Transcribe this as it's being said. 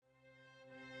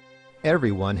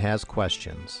Everyone has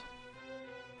questions.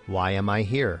 Why am I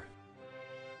here?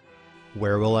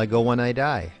 Where will I go when I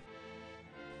die?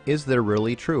 Is there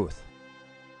really truth?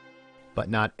 But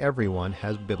not everyone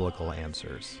has biblical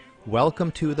answers.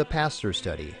 Welcome to The Pastor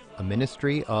Study, a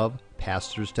ministry of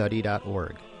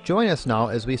pastorstudy.org. Join us now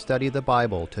as we study the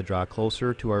Bible to draw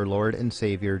closer to our Lord and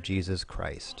Savior Jesus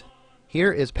Christ.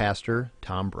 Here is Pastor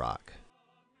Tom Brock.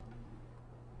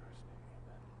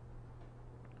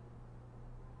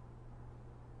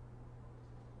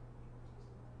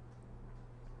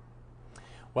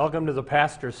 Welcome to the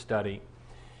Pastor's Study.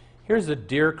 Here's a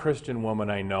dear Christian woman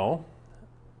I know.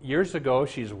 Years ago,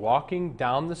 she's walking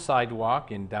down the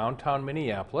sidewalk in downtown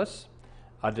Minneapolis.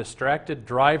 A distracted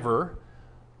driver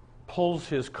pulls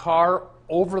his car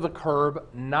over the curb,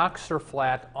 knocks her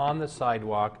flat on the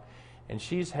sidewalk, and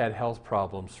she's had health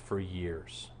problems for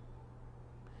years.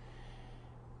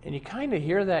 And you kind of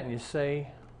hear that and you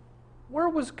say, where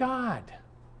was God?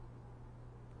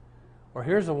 Or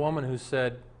here's a woman who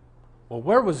said, well,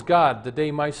 where was God the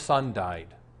day my son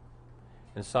died?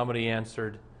 And somebody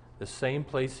answered, the same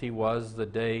place he was the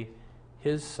day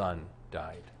his son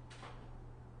died.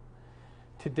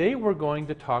 Today we're going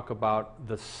to talk about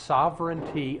the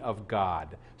sovereignty of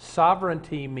God.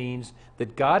 Sovereignty means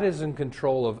that God is in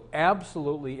control of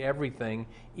absolutely everything,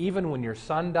 even when your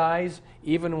son dies,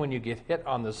 even when you get hit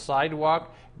on the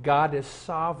sidewalk. God is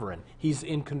sovereign. He's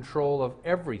in control of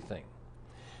everything.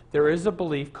 There is a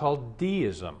belief called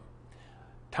deism.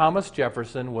 Thomas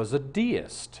Jefferson was a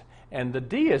deist, and the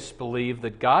deists believed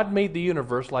that God made the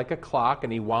universe like a clock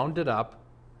and he wound it up,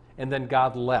 and then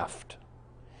God left.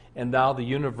 And now the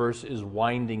universe is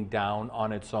winding down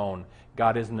on its own.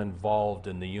 God isn't involved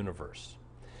in the universe.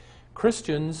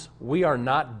 Christians, we are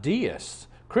not deists.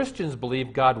 Christians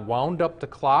believe God wound up the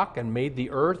clock and made the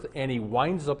earth, and he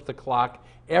winds up the clock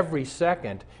every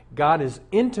second. God is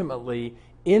intimately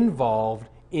involved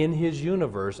in his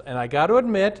universe, and I got to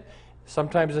admit,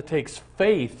 sometimes it takes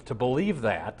faith to believe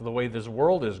that, the way this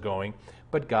world is going,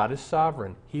 but God is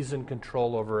sovereign. He's in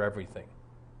control over everything.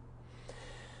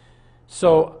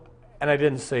 So, and I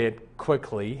didn't say it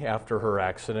quickly after her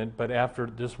accident, but after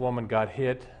this woman got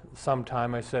hit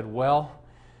sometime, I said, well,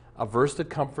 a verse that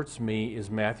comforts me is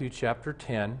Matthew chapter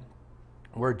 10,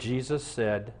 where Jesus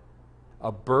said,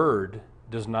 a bird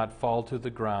does not fall to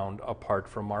the ground apart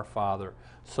from our Father.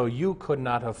 So you could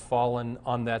not have fallen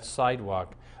on that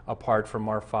sidewalk apart from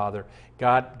our Father.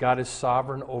 God is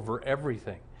sovereign over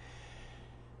everything.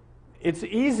 It's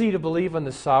easy to believe in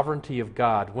the sovereignty of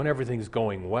God when everything's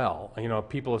going well. You know,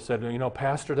 people have said,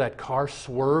 Pastor, that car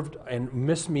swerved and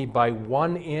missed me by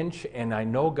 1 inch, and I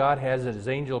know God has his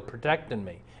angel protecting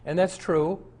me. And that's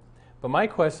true. But my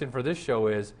question for this show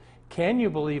is, can you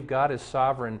believe God is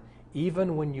sovereign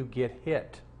even when you get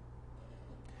hit?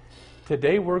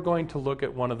 Today we're going to look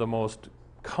at one of the most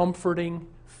comforting,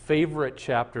 favorite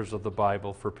chapters of the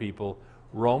Bible for people,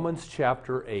 Romans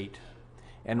chapter 8.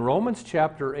 And Romans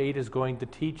chapter 8 is going to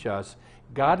teach us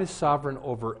God is sovereign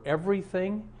over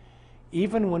everything,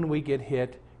 even when we get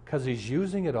hit, because he's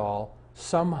using it all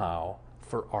somehow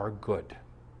for our good.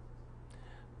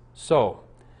 So,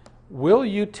 will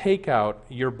you take out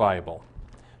your Bible,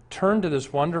 turn to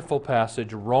this wonderful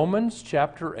passage, Romans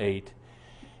chapter 8,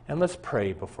 and let's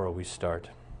pray before we start.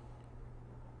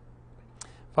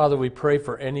 Father, we pray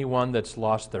for anyone that's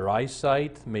lost their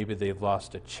eyesight. Maybe they've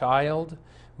lost a child.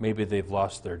 Maybe they've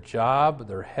lost their job,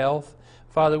 their health.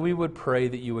 Father, we would pray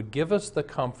that you would give us the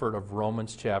comfort of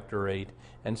Romans chapter 8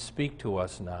 and speak to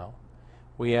us now.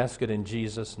 We ask it in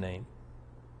Jesus' name.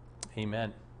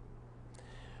 Amen.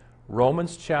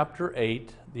 Romans chapter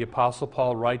 8, the Apostle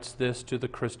Paul writes this to the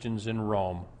Christians in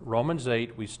Rome. Romans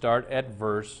 8, we start at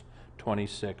verse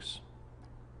 26.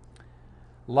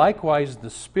 Likewise, the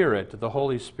Spirit, the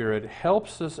Holy Spirit,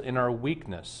 helps us in our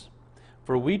weakness.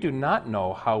 For we do not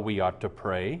know how we ought to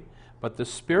pray, but the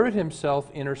Spirit himself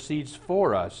intercedes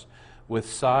for us with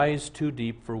sighs too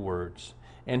deep for words.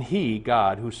 And he,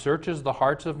 God, who searches the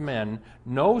hearts of men,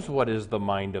 knows what is the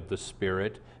mind of the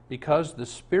Spirit, because the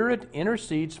Spirit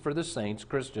intercedes for the saints,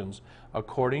 Christians,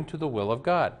 according to the will of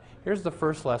God. Here's the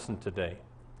first lesson today.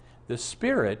 The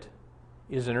Spirit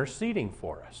is interceding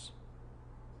for us.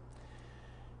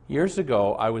 Years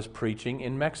ago, I was preaching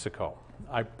in Mexico.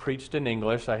 I preached in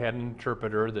English. I had an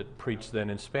interpreter that preached then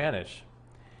in Spanish.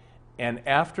 And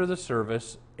after the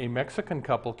service, a Mexican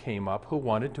couple came up who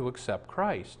wanted to accept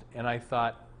Christ. And I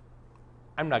thought,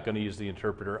 I'm not going to use the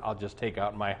interpreter. I'll just take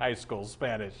out my high school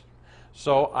Spanish.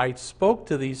 So I spoke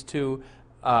to these two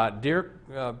dear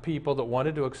people that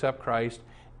wanted to accept Christ,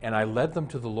 and I led them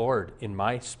to the Lord in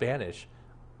my Spanish,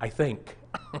 I think.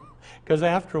 Because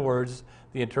afterwards,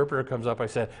 The interpreter comes up. I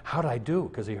said, how'd I do?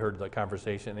 Because he heard the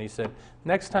conversation. And he said,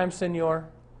 next time, senor,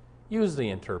 use the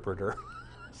interpreter.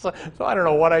 So I don't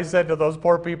know what I said to those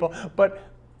poor people. But,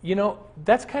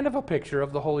 that's kind of a picture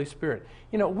of the Holy Spirit.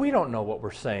 We don't know what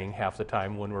we're saying half the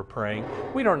time when we're praying.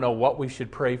 We don't know what we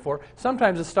should pray for.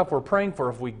 Sometimes the stuff we're praying for,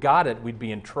 if we got it, we'd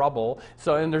be in trouble.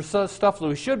 And there's stuff that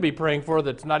we should be praying for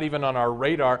that's not even on our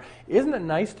radar. Isn't it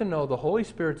nice to know the Holy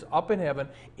Spirit's up in heaven,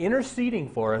 interceding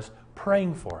for us,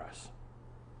 praying for us?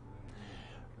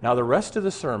 Now, the rest of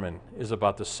the sermon is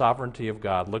about the sovereignty of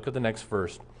God. Look at the next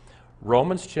verse.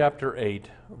 Romans chapter 8,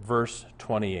 verse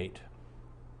 28.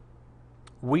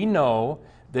 We know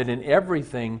that in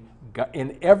everything,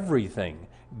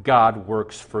 God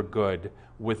works for good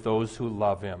with those who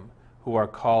love Him, who are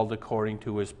called according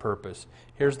to His purpose.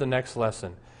 Here's the next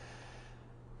lesson.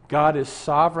 God is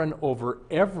sovereign over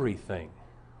everything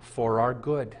for our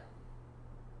good.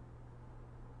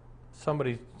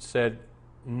 Somebody said,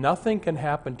 nothing can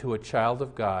happen to a child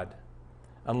of God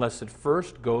unless it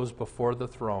first goes before the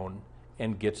throne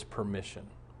and gets permission.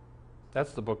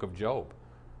 That's the book of Job,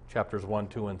 chapters 1,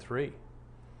 2, and 3.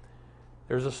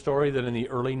 There's a story that in the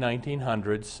early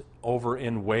 1900s, over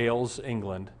in Wales,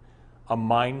 England, a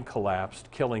mine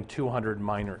collapsed, killing 200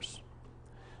 miners.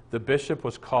 The bishop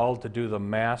was called to do the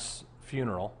mass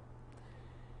funeral,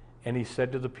 and he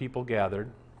said to the people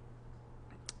gathered,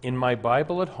 "In my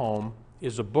Bible at home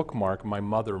is a bookmark my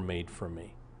mother made for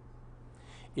me.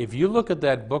 If you look at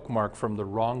that bookmark from the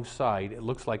wrong side, it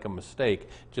looks like a mistake,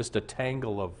 just a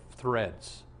tangle of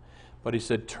threads. But he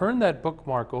said, turn that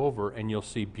bookmark over and you'll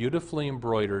see beautifully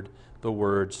embroidered the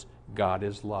words, God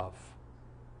is love."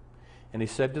 And he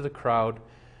said to the crowd,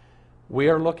 we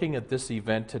are looking at this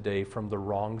event today from the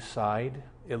wrong side.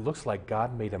 It looks like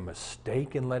God made a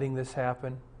mistake in letting this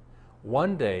happen.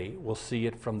 One day we'll see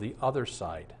it from the other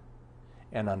side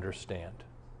and understand.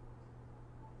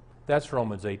 That's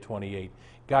Romans 8:28.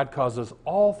 God causes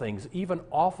all things, even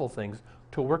awful things,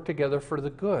 to work together for the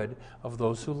good of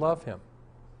those who love Him.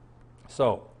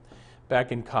 So,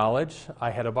 back in college,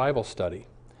 I had a Bible study.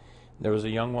 There was a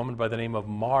young woman by the name of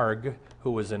Marg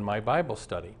who was in my Bible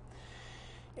study.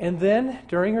 And then,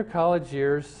 during her college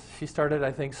years, she started,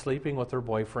 I think, sleeping with her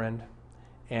boyfriend,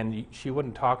 and she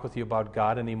wouldn't talk with you about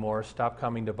God anymore, stopped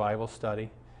coming to Bible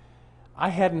study. I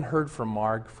hadn't heard from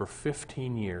Marg for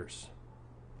 15 years.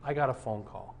 I got a phone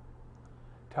call.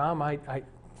 Tom, I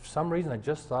for some reason, I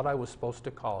just thought I was supposed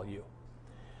to call you.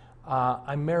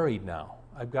 I'm married now.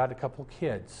 I've got a couple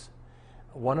kids.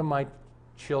 One of my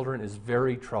children is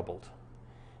very troubled.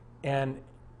 And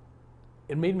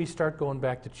it made me start going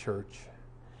back to church.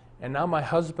 And now my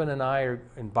husband and I are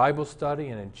in Bible study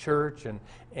and in church. And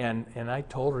I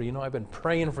told her, I've been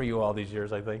praying for you all these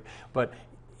years, I think. But,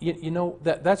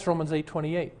 that's Romans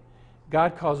 8:28.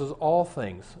 God causes all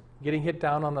things, getting hit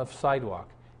down on the sidewalk,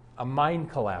 a mine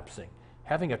collapsing,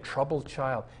 having a troubled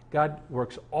child. God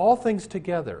works all things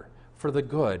together for the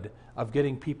good of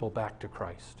getting people back to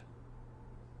Christ.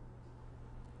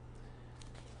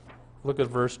 Look at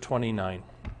verse 29.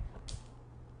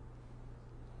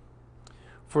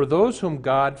 For those whom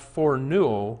God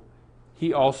foreknew,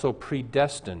 He also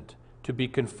predestined to be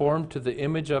conformed to the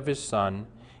image of His Son,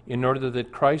 in order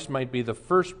that Christ might be the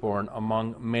firstborn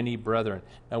among many brethren.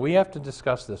 Now we have to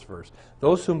discuss this verse.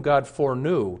 Those whom God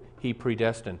foreknew, He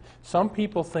predestined. Some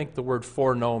people think the word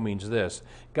foreknow means this.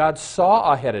 God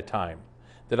saw ahead of time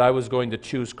that I was going to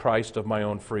choose Christ of my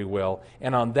own free will,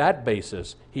 and on that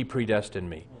basis, He predestined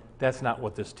me. That's not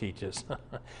what this teaches.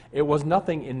 It was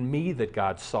nothing in me that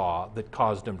God saw that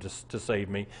caused Him to save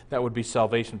me. That would be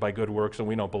salvation by good works, and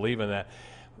we don't believe in that.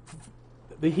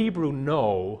 The Hebrew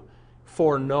know,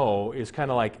 foreknow, is kind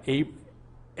of like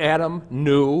Adam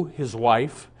knew his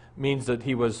wife, means that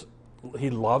he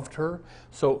loved her.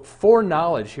 So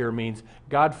foreknowledge here means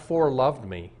God foreloved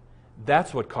me.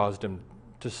 That's what caused Him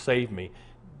to save me,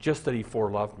 just that He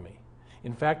foreloved me.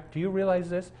 In fact, do you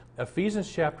realize this?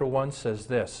 Ephesians chapter 1 says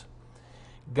this,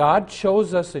 God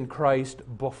chose us in Christ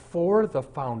before the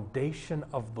foundation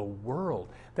of the world.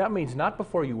 That means not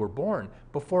before you were born,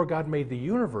 before God made the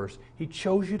universe, He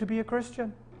chose you to be a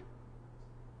Christian.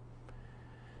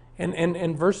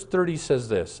 And verse 30 says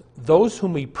this, those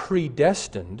whom He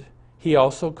predestined, He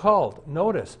also called.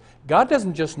 Notice, God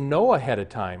doesn't just know ahead of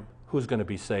time who's going to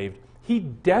be saved. He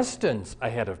destines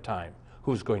ahead of time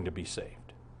who's going to be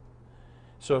saved.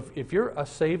 So if you're a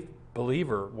saved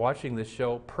believer watching this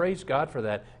show, praise God for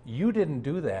that. You didn't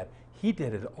do that. He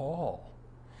did it all.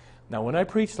 Now, when I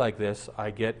preach like this, I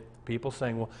get people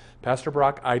saying, well, Pastor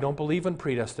Brock, I don't believe in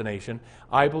predestination.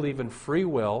 I believe in free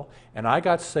will, and I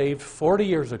got saved 40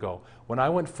 years ago when I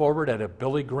went forward at a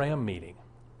Billy Graham meeting.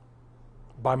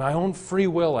 By my own free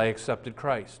will, I accepted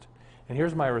Christ. And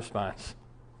here's my response.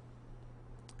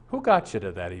 Who got you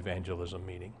to that evangelism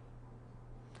meeting?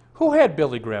 Who had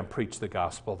Billy Graham preach the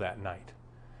gospel that night?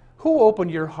 Who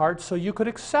opened your heart so you could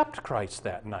accept Christ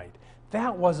that night?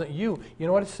 That wasn't you. You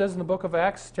know what it says in the book of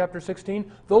Acts, chapter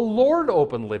 16? The Lord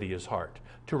opened Lydia's heart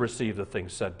to receive the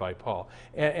things said by Paul.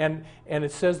 And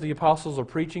it says the apostles are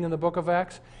preaching in the book of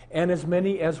Acts, and as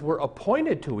many as were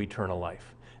appointed to eternal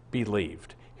life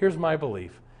believed. Here's my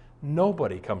belief.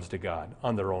 Nobody comes to God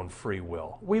on their own free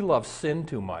will. We love sin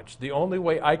too much. The only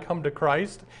way I come to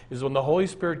Christ is when the Holy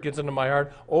Spirit gets into my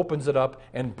heart, opens it up,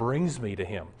 and brings me to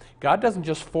Him. God doesn't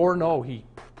just foreknow, He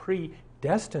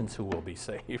predestines who will be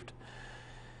saved.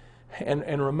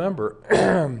 And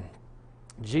remember,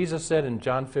 Jesus said in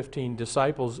John 15,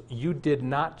 disciples, you did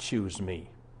not choose me.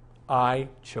 I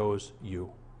chose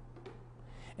you.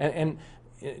 And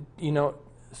you know,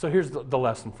 so here's the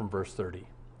lesson from verse 30.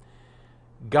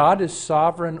 God is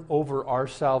sovereign over our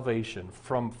salvation,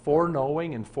 from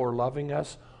foreknowing and foreloving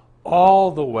us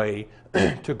all the way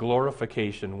to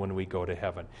glorification when we go to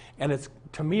heaven. And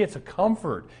to me, it's a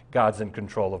comfort God's in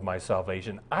control of my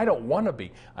salvation. I don't want to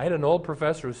be. I had an old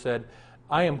professor who said,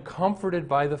 I am comforted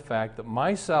by the fact that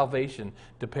my salvation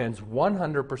depends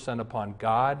 100% upon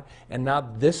God and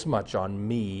not this much on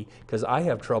me, because I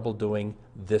have trouble doing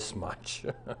this much.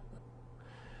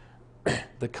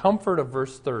 The comfort of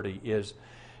verse 30 is,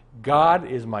 God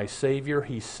is my Savior,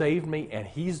 He saved me, and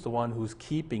He's the one who's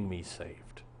keeping me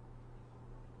saved.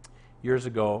 Years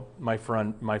ago, my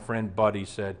friend Buddy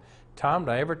said, Tom,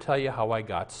 did I ever tell you how I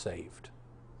got saved?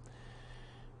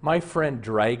 My friend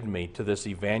dragged me to this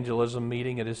evangelism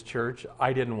meeting at his church.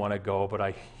 I didn't want to go, but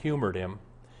I humored him.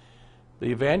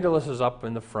 The evangelist is up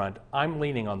in the front. I'm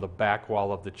leaning on the back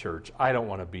wall of the church. I don't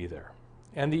want to be there.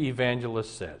 And the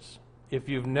evangelist says, if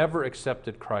you've never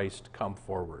accepted Christ, come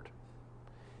forward.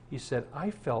 He said, I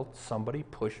felt somebody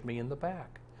push me in the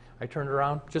back. I turned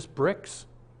around, just bricks.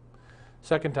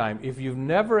 Second time, if you've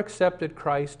never accepted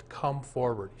Christ, come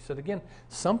forward. He said, again,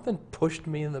 something pushed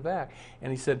me in the back.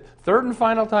 And he said, third and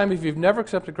final time, if you've never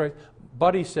accepted Christ.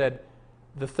 Buddy said,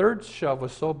 the third shove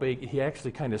was so big, he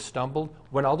actually kind of stumbled,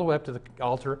 went all the way up to the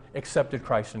altar, accepted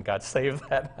Christ, and got saved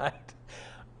that night.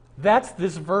 That's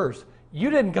this verse. You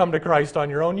didn't come to Christ on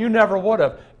your own. You never would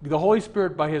have. The Holy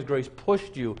Spirit, by His grace,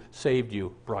 pushed you, saved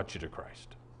you, brought you to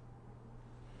Christ.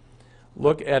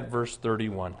 Look at verse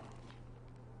 31.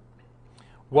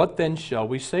 What then shall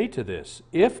we say to this?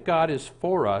 If God is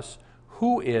for us,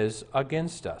 who is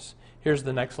against us? Here's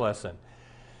the next lesson.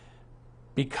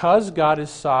 Because God is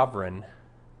sovereign,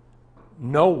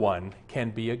 no one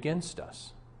can be against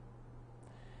us.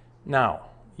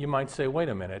 Now, you might say, wait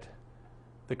a minute.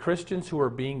 The Christians who are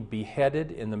being beheaded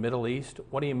in the Middle East,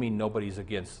 what do you mean nobody's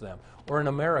against them? Or in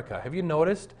America, have you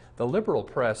noticed? The liberal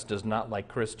press does not like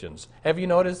Christians. Have you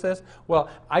noticed this? Well,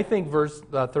 I think verse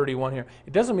 31 here,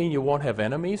 it doesn't mean you won't have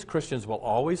enemies. Christians will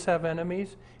always have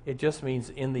enemies. It just means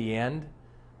in the end,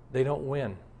 they don't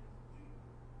win.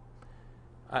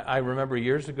 I remember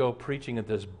years ago preaching at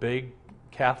this big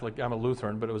Catholic, I'm a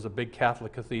Lutheran, but it was a big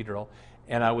Catholic cathedral,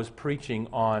 and I was preaching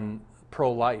on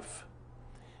pro-life.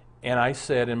 And I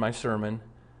said in my sermon,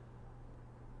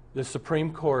 the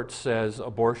Supreme Court says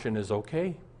abortion is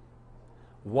okay.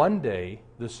 One day,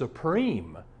 the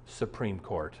Supreme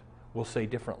Court will say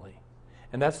differently.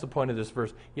 And that's the point of this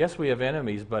verse. Yes, we have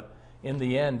enemies, but in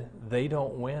the end, they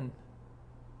don't win.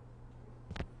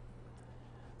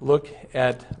 Look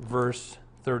at verse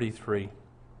 33.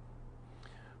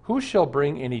 Who shall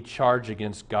bring any charge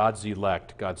against God's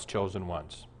elect, God's chosen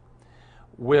ones?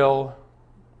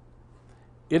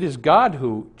 It is God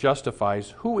who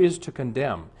justifies. Who is to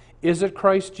condemn? Is it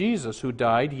Christ Jesus who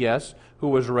died? Yes. Who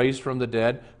was raised from the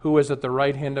dead? Who is at the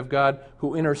right hand of God?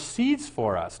 Who intercedes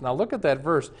for us? Now look at that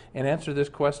verse and answer this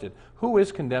question. Who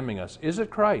is condemning us? Is it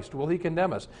Christ? Will He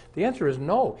condemn us? The answer is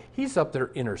no. He's up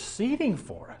there interceding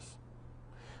for us.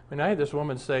 I mean, I had this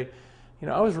woman say,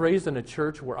 I was raised in a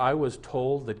church where I was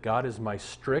told that God is my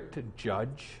strict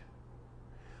judge.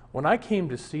 When I came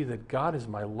to see that God is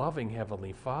my loving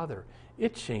Heavenly Father,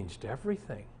 it changed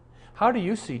everything. How do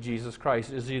you see Jesus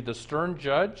Christ? Is He the stern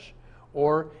judge,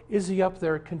 or is He up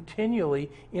there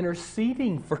continually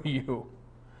interceding for you?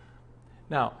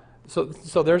 Now, so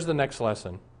there's the next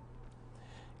lesson.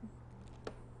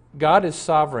 God is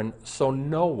sovereign, so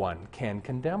no one can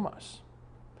condemn us.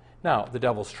 Now, the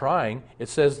devil's trying. It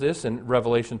says this in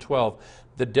Revelation 12.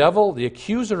 The devil, the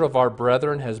accuser of our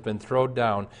brethren, has been thrown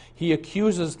down. He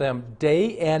accuses them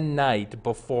day and night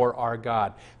before our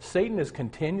God. Satan is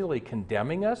continually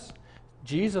condemning us.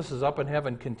 Jesus is up in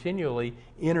heaven continually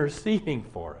interceding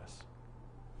for us.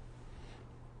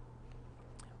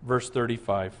 Verse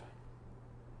 35.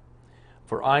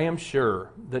 For I am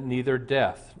sure that neither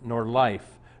death, nor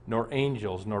life, nor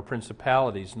angels, nor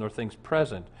principalities, nor things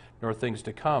present, nor things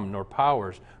to come, nor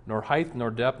powers, nor height, nor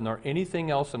depth, nor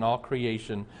anything else in all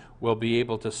creation will be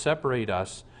able to separate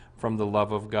us from the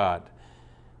love of God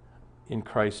in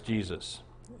Christ Jesus.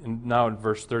 And now in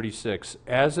verse 36,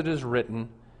 as it is written,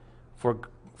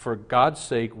 for God's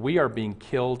sake we are being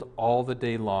killed all the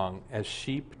day long, as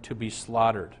sheep to be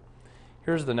slaughtered.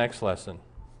 Here's the next lesson.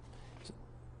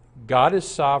 God is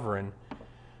sovereign,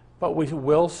 but we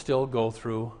will still go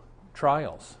through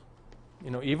trials.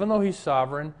 Even though He's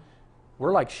sovereign,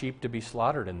 we're like sheep to be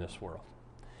slaughtered in this world.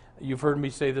 You've heard me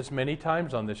say this many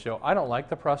times on this show. I don't like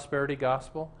the prosperity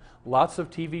gospel. Lots of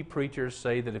TV preachers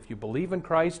say that if you believe in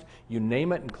Christ, you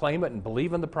name it and claim it and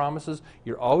believe in the promises,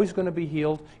 you're always going to be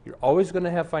healed, you're always going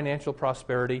to have financial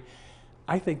prosperity.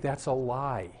 I think that's a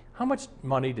lie. How much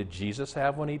money did Jesus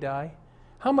have when He died?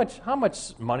 How much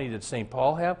money did St.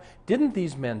 Paul have? Didn't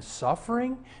these men suffer?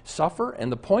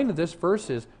 And the point of this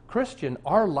verse is, Christian,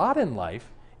 our lot in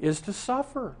life is to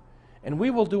suffer. And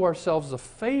we will do ourselves a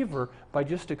favor by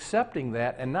just accepting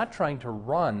that and not trying to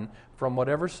run from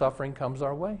whatever suffering comes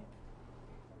our way.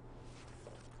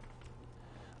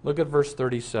 Look at verse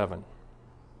 37.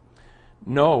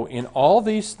 No, in all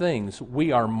these things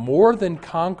we are more than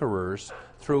conquerors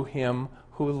through Him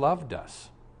who loved us.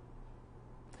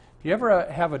 Do you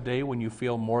ever have a day when you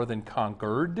feel more than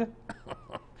conquered?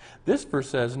 This verse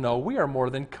says, no, we are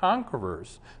more than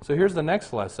conquerors. So here's the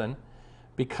next lesson.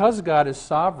 Because God is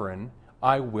sovereign,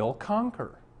 I will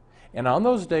conquer. And on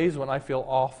those days when I feel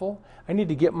awful, I need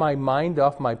to get my mind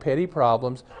off my petty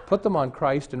problems, put them on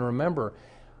Christ, and remember,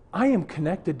 I am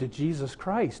connected to Jesus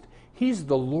Christ. He's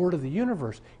the Lord of the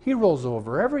universe. He rules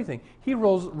over everything. He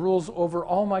rules over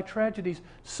all my tragedies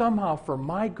somehow for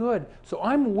my good. So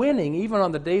I'm winning even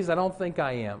on the days I don't think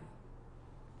I am.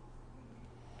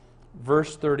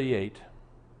 Verse 38.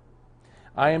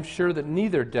 I am sure that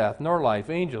neither death, nor life,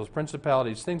 angels,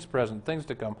 principalities, things present, things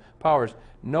to come, powers,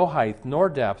 no height, nor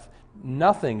depth,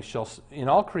 nothing shall in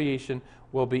all creation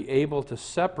will be able to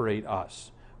separate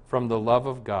us from the love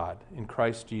of God in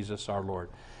Christ Jesus our Lord.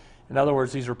 In other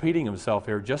words, he's repeating himself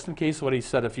here. Just in case what he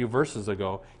said a few verses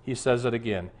ago, he says it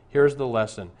again. Here's the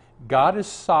lesson. God is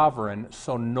sovereign,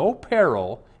 so no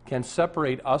peril can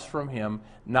separate us from Him,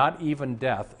 not even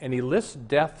death. And he lists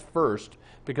death first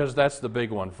because that's the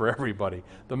big one for everybody.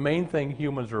 The main thing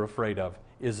humans are afraid of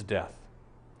is death.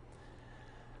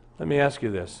 Let me ask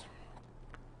you this.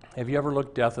 Have you ever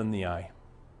looked death in the eye?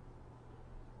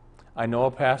 I know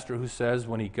a pastor who says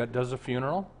when he does a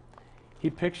funeral, he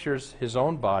pictures his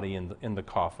own body in the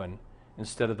coffin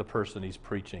instead of the person he's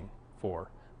preaching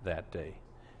for that day.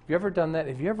 Have you ever done that?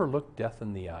 Have you ever looked death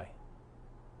in the eye?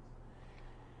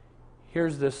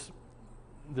 Here's this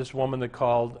woman that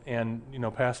called and,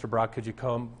 Pastor Brock, could you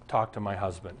come talk to my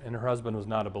husband? And her husband was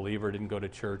not a believer, didn't go to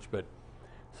church.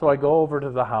 So I go over to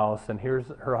the house, and here's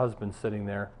her husband sitting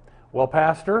there. Well,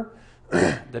 Pastor,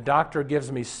 the doctor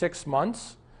gives me 6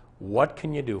 months. What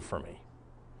can you do for me?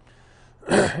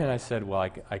 And I said, well,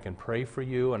 I can pray for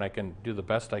you, and I can do the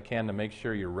best I can to make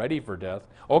sure you're ready for death.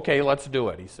 Okay, let's do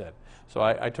it, he said. So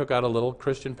I took out a little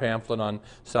Christian pamphlet on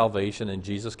salvation, and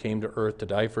Jesus came to earth to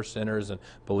die for sinners, and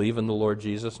believe in the Lord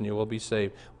Jesus, and you will be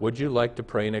saved. Would you like to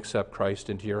pray and accept Christ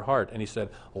into your heart? And he said,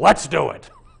 let's do it.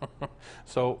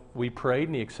 So we prayed,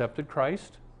 and he accepted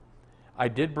Christ. I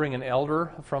did bring an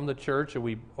elder from the church, and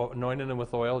we anointed him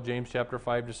with oil, James chapter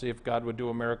 5, to see if God would do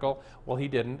a miracle. Well, he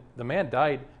didn't. The man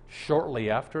died shortly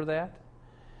after that.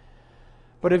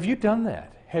 But have you done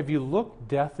that? Have you looked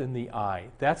death in the eye?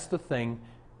 That's the thing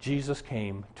Jesus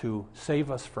came to save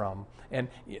us from. And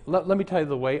let me tell you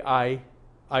the way I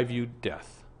view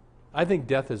death. I think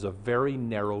death is a very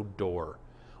narrow door.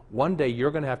 One day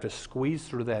you're going to have to squeeze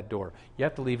through that door. You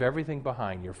have to leave everything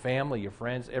behind, your family, your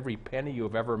friends, every penny you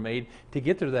have ever made. To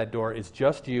get through that door, it's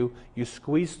just you. You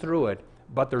squeeze through it,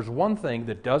 but there's one thing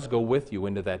that does go with you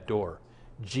into that door.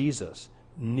 Jesus.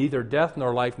 Neither death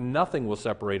nor life, nothing will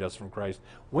separate us from Christ.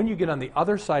 When you get on the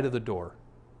other side of the door,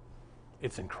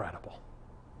 it's incredible.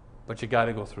 But you got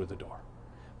to go through the door.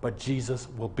 But Jesus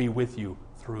will be with you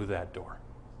through that door.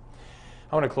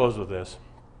 I want to close with this.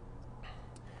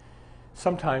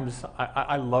 Sometimes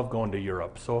I love going to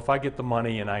Europe. So if I get the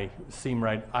money and I seem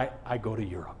right, I go to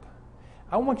Europe.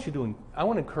 I want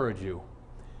to encourage you.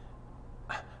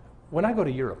 When I go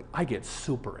to Europe, I get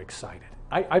super excited.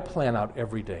 I plan out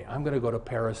every day. I'm going to go to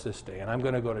Paris this day, and I'm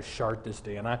going to go to Chartres this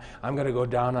day, and I'm going to go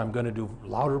down, I'm going to do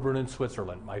Lauterbrunnen in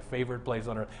Switzerland, my favorite place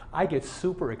on earth. I get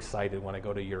super excited when I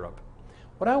go to Europe.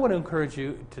 What I want to encourage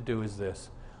you to do is this.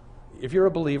 If you're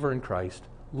a believer in Christ,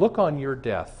 look on your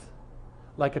death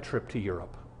like a trip to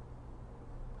Europe.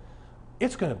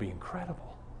 It's going to be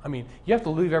incredible. I mean, you have to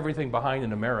leave everything behind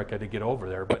in America to get over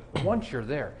there, but once you're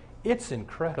there, it's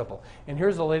incredible. And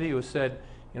here's a lady who said,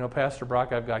 Pastor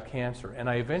Brock, I've got cancer. And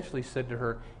I eventually said to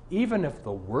her, even if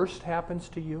the worst happens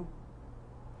to you,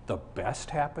 the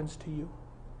best happens to you.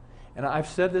 And I've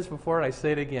said this before, and I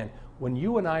say it again. When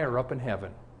you and I are up in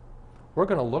heaven, we're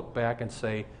going to look back and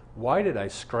say, why did I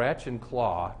scratch and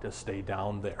claw to stay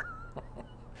down there?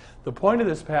 The point of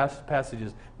this passage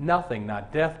is nothing,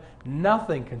 not death,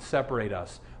 nothing can separate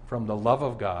us from the love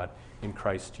of God in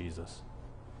Christ Jesus.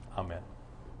 Amen.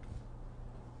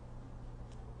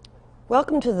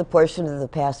 Welcome to the portion of the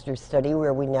Pastor's Study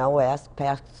where we now ask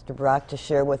Pastor Brock to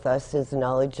share with us his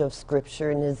knowledge of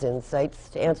Scripture and his insights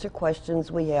to answer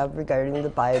questions we have regarding the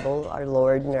Bible, our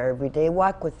Lord, and our everyday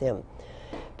walk with Him.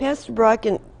 Pastor Brock,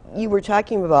 you were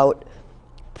talking about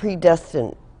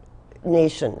predestination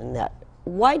and that.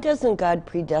 Why doesn't God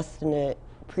predestine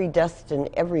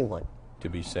everyone? To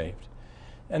be saved.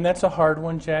 And that's a hard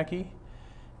one, Jackie.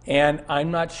 And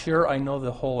I'm not sure I know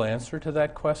the whole answer to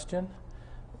that question.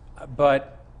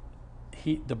 But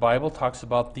the Bible talks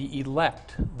about the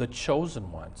elect, the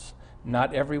chosen ones.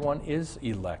 Not everyone is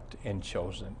elect and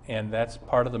chosen. And that's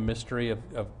part of the mystery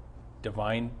of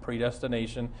divine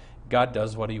predestination. God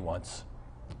does what He wants.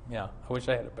 Yeah, I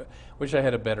wish I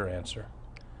had a better answer.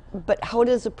 But how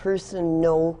does a person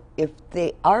know if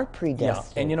they are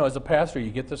predestined? Yeah, and as a pastor,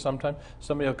 you get this sometimes.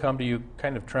 Somebody will come to you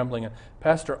kind of trembling, and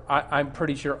Pastor, I'm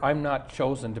pretty sure I'm not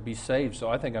chosen to be saved, so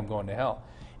I think I'm going to hell.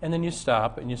 And then you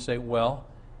stop and you say, well,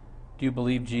 do you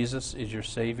believe Jesus is your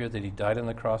Savior, that He died on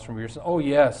the cross for your sins? Oh,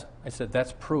 yes. I said,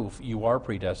 that's proof you are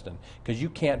predestined, because you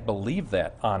can't believe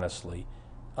that honestly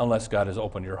unless God has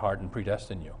opened your heart and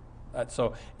predestined you.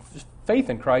 So faith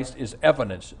in Christ is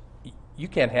evidence. You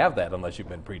can't have that unless you've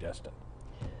been predestined.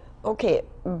 Okay,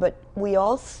 but we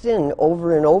all sin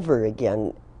over and over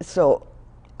again. So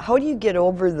how do you get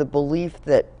over the belief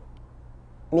that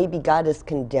maybe God is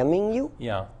condemning you?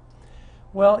 Yeah.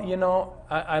 Well,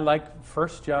 I like 1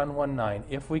 John 1:9.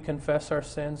 If we confess our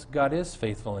sins, God is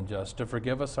faithful and just to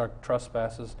forgive us our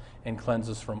trespasses and cleanse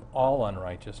us from all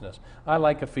unrighteousness. I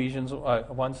like Ephesians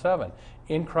 1:7.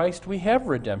 In Christ we have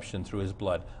redemption through His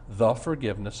blood, the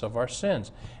forgiveness of our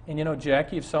sins. And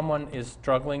Jackie, if someone is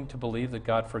struggling to believe that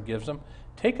God forgives them,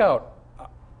 take out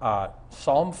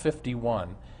Psalm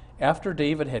 51. After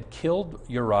David had killed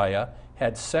Uriah,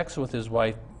 had sex with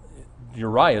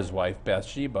Uriah's wife,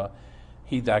 Bathsheba,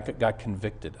 he got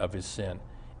convicted of his sin.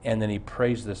 And then he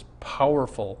prays this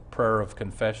powerful prayer of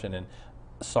confession in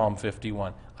Psalm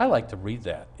 51. I like to read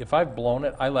that. If I've blown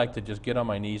it, I like to just get on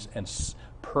my knees and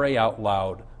pray out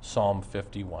loud Psalm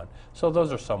 51. So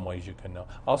those are some ways you can know.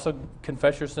 Also,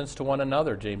 confess your sins to one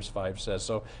another, James 5 says.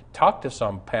 So talk to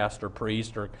some pastor,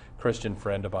 priest, or Christian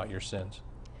friend about your sins.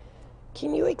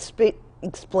 Can you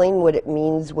explain what it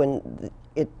means when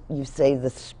you say the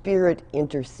Spirit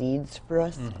intercedes for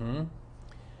us? Mm-hmm.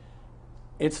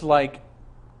 It's like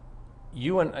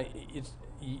you,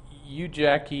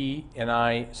 Jackie, and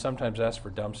I sometimes ask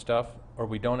for dumb stuff, or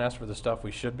we don't ask for the stuff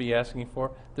we should be asking for.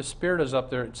 The Spirit is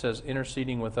up there, it says,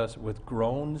 interceding with us with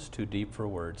groans too deep for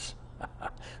words.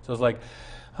 So it's like,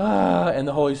 and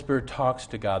the Holy Spirit talks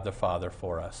to God the Father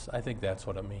for us. I think that's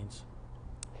what it means.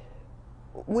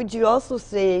 Would you also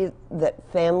say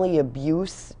that family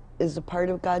abuse is a part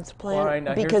of God's plan?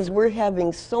 Well, because we're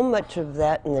having so much of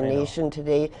that in the nation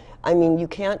today. I mean, you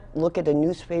can't look at a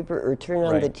newspaper or turn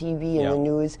on the TV and the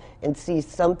news and see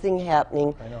something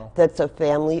happening that's a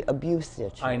family abuse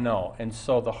issue. I know. And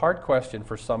so the hard question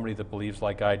for somebody that believes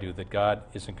like I do, that God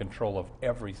is in control of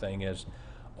everything, is,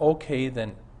 okay,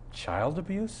 then child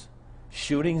abuse?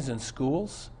 Shootings in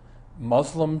schools?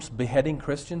 Muslims beheading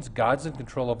Christians? God's in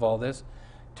control of all this?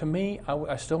 To me,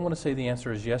 I still want to say the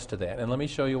answer is yes to that. And let me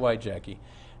show you why, Jackie.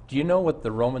 Do you know what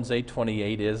the Romans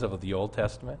 8:28 is of the Old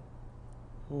Testament?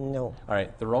 No. All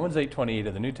right. The Romans 8:28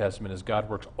 of the New Testament is God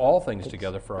works all things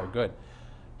together for our good.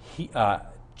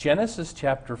 Genesis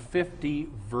chapter 50,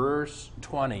 verse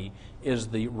 20 is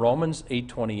the Romans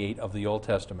 8:28 of the Old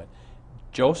Testament.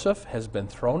 Joseph has been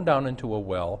thrown down into a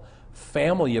well.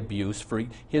 Family abuse, for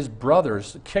his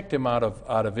brothers kicked him out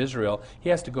of Israel. He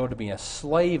has to go to be a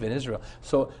slave in Israel.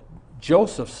 So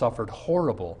Joseph suffered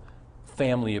horrible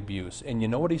family abuse. And you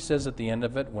know what he says at the end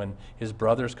of it when his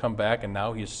brothers come back and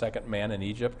now he's second man in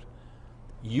Egypt?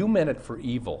 You meant it for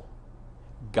evil.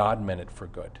 God meant it for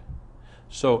good.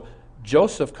 So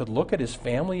Joseph could look at his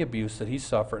family abuse that he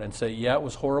suffered and say, yeah, it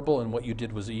was horrible and what you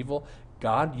did was evil.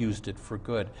 God used it for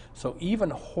good. So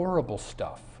even horrible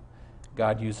stuff,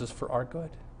 God uses for our good.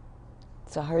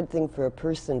 It's a hard thing for a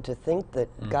person to think that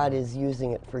God is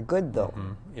using it for good, though.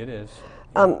 It is.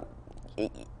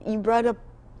 You brought up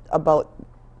about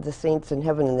the saints in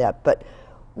heaven and that, but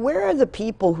where are the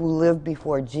people who lived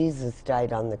before Jesus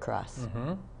died on the cross?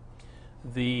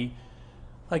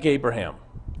 Like Abraham,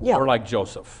 Yeah. or like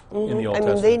Joseph in the Old I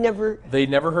mean, Testament. They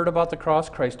never heard about the cross.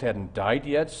 Christ hadn't died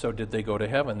yet, so did they go to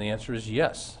heaven? The answer is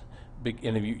yes.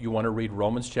 And if you want to read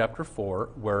Romans chapter 4,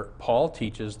 where Paul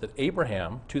teaches that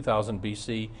Abraham, 2000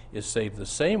 BC, is saved the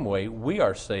same way we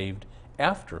are saved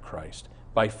after Christ,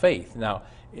 by faith. Now,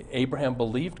 Abraham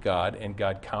believed God, and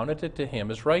God counted it to him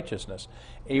as righteousness.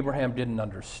 Abraham didn't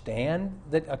understand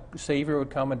that a Savior would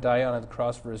come and die on the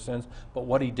cross for his sins, but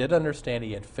what he did understand,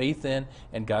 he had faith in,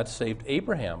 and God saved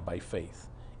Abraham by faith.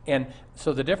 And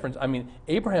so the difference, I mean,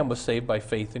 Abraham was saved by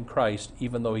faith in Christ,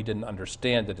 even though he didn't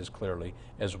understand it as clearly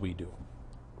as we do.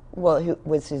 Well,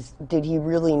 did he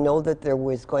really know that there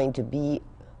was going to be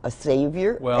a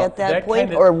Savior at that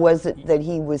point? Or was it that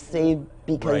he was saved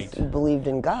because he believed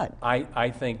in God?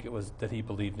 I think it was that he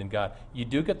believed in God. You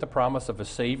do get the promise of a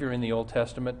Savior in the Old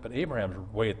Testament, but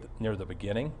Abraham's way near the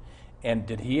beginning. And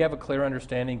did he have a clear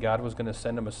understanding God was going to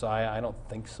send a Messiah? I don't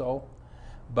think so.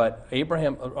 But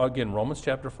Abraham, again, Romans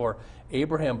chapter 4,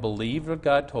 Abraham believed what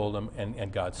God told him,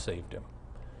 and God saved him.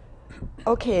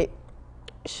 Okay,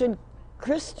 should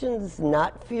Christians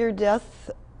not fear death?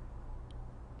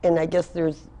 And I guess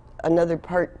there's another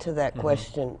part to that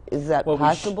question. Is that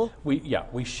possible?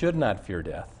 We should not fear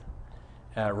death.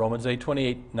 Romans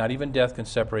 8:28, not even death can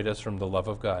separate us from the love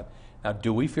of God. Now,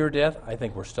 do we fear death? I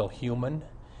think we're still human.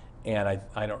 And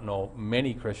I don't know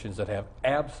many Christians that have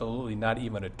absolutely not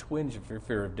even a twinge of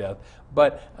fear of death.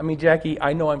 But, I mean, Jackie,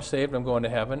 I know I'm saved, I'm going to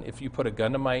heaven. If you put a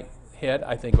gun to my head,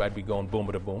 I think I'd be going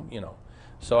boom-a-da-boom, you know.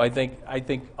 So I think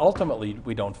ultimately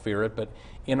we don't fear it, but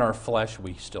in our flesh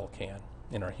we still can,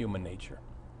 in our human nature.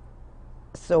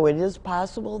 So it is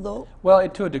possible, though? Well,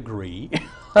 to a degree.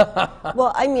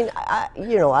 Well, I mean,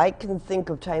 I can think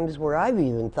of times where I've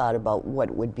even thought about what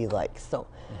it would be like. So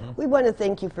we want to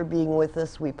thank you for being with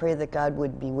us. We pray that God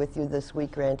would be with you this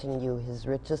week, granting you his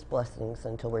richest blessings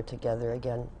until we're together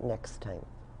again next time.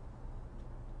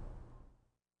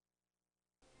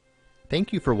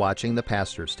 Thank you for watching The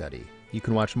Pastor Study. You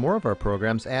can watch more of our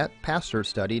programs at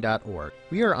pastorstudy.org.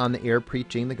 We are on the air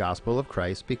preaching the gospel of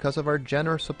Christ because of our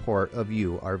generous support of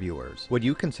you, our viewers. Would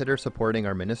you consider supporting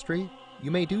our ministry? You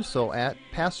may do so at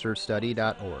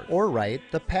pastorstudy.org. Or write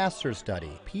The Pastor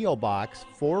Study, P.O. Box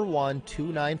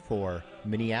 41294,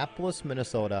 Minneapolis,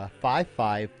 Minnesota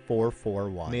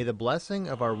 55441. May the blessing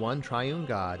of our one triune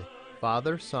God,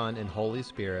 Father, Son, and Holy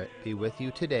Spirit be with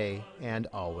you today and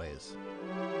always.